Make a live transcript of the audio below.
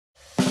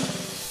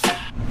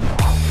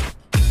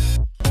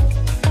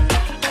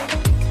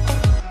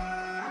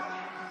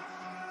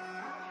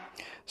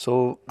So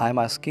I'm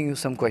asking you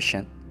some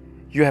question.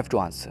 You have to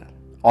answer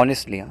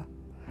honestly.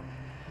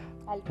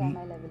 I'll try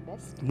my level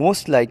best.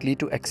 Most likely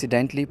to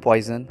accidentally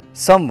poison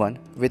someone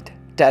with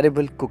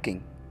terrible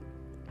cooking.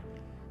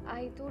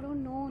 I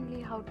don't know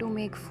only how to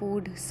make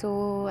food, so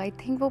I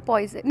think वो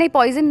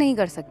poison नहीं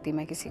कर सकती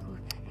मैं किसी को.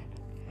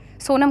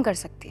 सोनम कर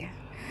सकती है.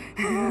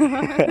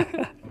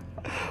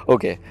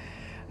 Okay.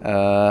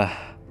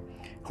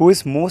 Who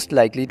is most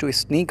likely to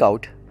sneak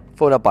out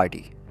for a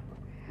party?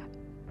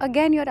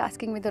 Again, you're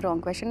asking me the wrong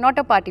question. Not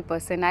a party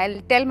person. I'll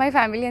tell my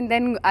family and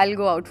then I'll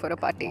go out for a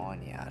party. Come on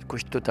यार,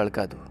 कुछ तो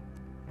तड़का दो.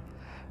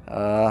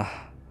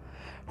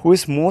 Who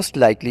is most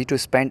likely to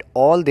spend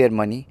all their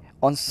money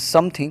on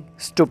something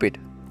stupid?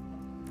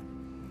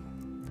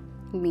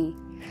 Me.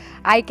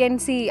 I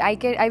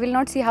will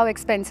not see how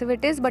expensive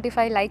it is, but if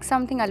I like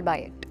something, I'll buy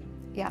it.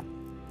 Yeah.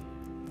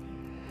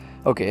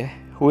 Okay.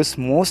 Who is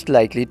most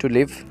likely to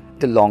live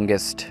the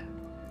longest?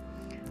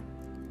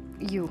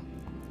 You.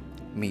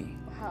 Me.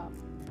 हाँ.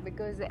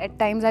 Because at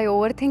times I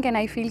overthink and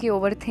I feel कि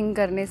overthink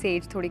करने से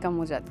age थोड़ी कम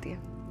हो जाती है.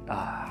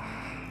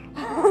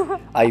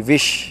 I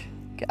wish.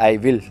 I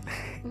will.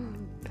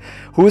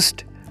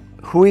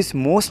 Who is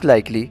most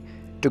likely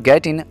to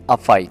get in a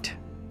fight?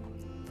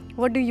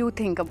 What do you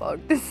think about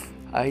this?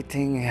 I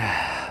think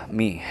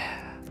me.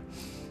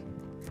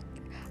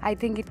 I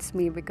think it's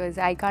me because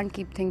I can't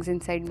keep things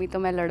inside me. तो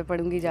मैं लड़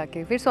पड़ूंगी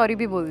जाके. फिर sorry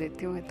भी बोल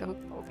देती हूँ मैं तो.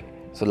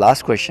 So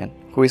last question.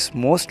 Who is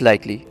most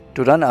likely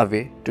to run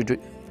away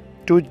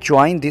to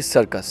join this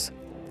circus?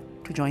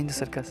 To join the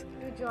circus?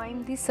 To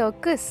join the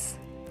circus?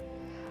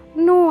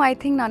 No, I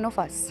think none of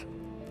us.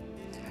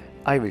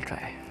 I will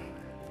try.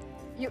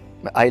 You.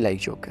 I like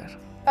Joker.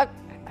 That's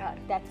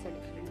a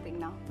different thing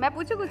now. मैं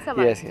पूछूं कुछ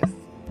सवाल? Yes.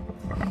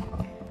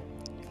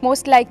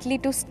 Most likely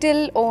to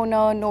still own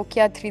a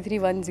Nokia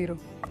 3310.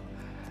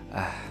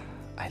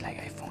 I like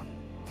iPhone.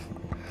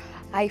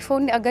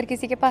 iPhone अगर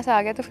किसी के पास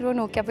आ गया तो फिर वो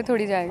Nokia पे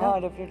थोड़ी जाएगा. हाँ,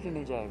 definitely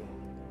नहीं जाएगा.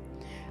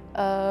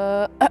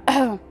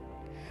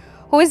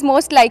 Who is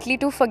most likely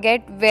to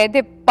forget where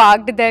they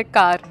parked their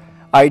car?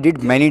 I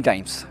did many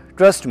times.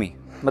 Trust me.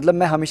 मतलब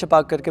मैं हमेशा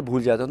पार्क करके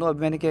भूल जाता हूँ. तो अभी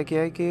मैंने क्या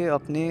किया है कि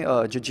अपने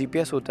जो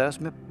GPS होता है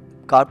उसमें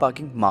कार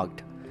पार्किंग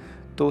मार्क्ड,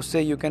 तो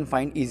उससे you can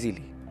find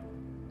easily.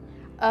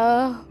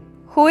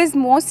 Who is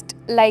most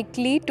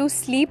likely to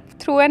sleep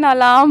through an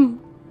alarm?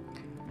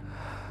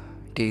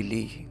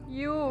 Daily.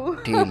 You.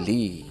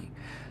 Daily.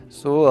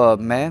 So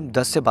मैं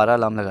 10 से 12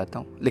 अलार्म लगाता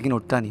हूँ लेकिन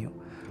उठता नहीं हूँ.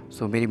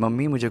 So मेरी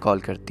मम्मी मुझे कॉल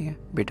करती हैं,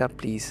 बेटा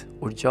प्लीज़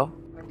उठ जाओ.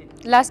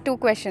 Last 2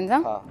 questions,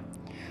 huh?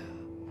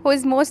 Who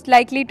is most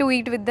likely to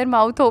eat with their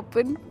mouth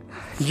open?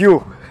 You.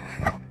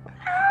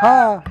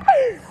 हाँ.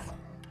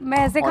 मैं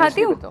ऐसे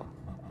खाती हूँ.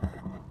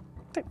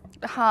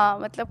 हाँ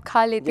मतलब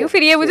खा लेती हूँ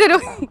फिर ये मुझे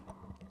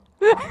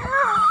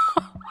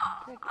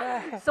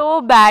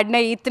So bad.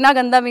 नहीं इतना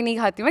गंदा भी नहीं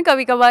खाती मैं.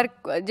 कभी कभार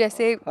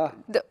जैसे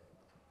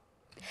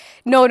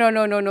No,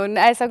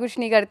 ऐसा कुछ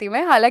नहीं करती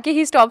मैं. हालांकि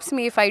he stops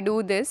me if I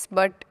do this,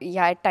 but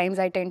yeah, at times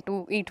I tend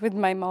to eat with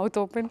my mouth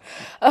open.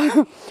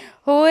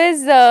 Who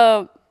is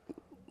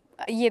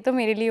ये तो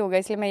मेरे लिए होगा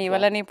इसलिए मैं ये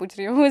वाला नहीं पूछ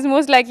रही हूँ. Who is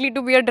most likely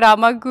to be a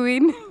drama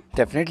queen?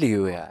 Definitely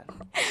you यार.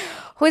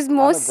 Who is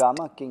most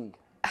drama king.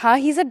 हाँ,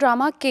 he's a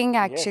drama king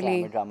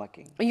actually. Yes, I'm a drama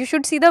king. You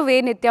should see the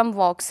way Nityam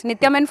walks.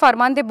 Nityam and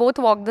Farman, they both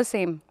walk the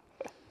same.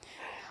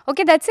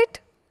 Okay, that's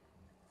it.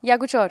 या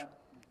कुछ और?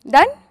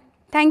 Done?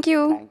 Thank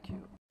you. Thank you.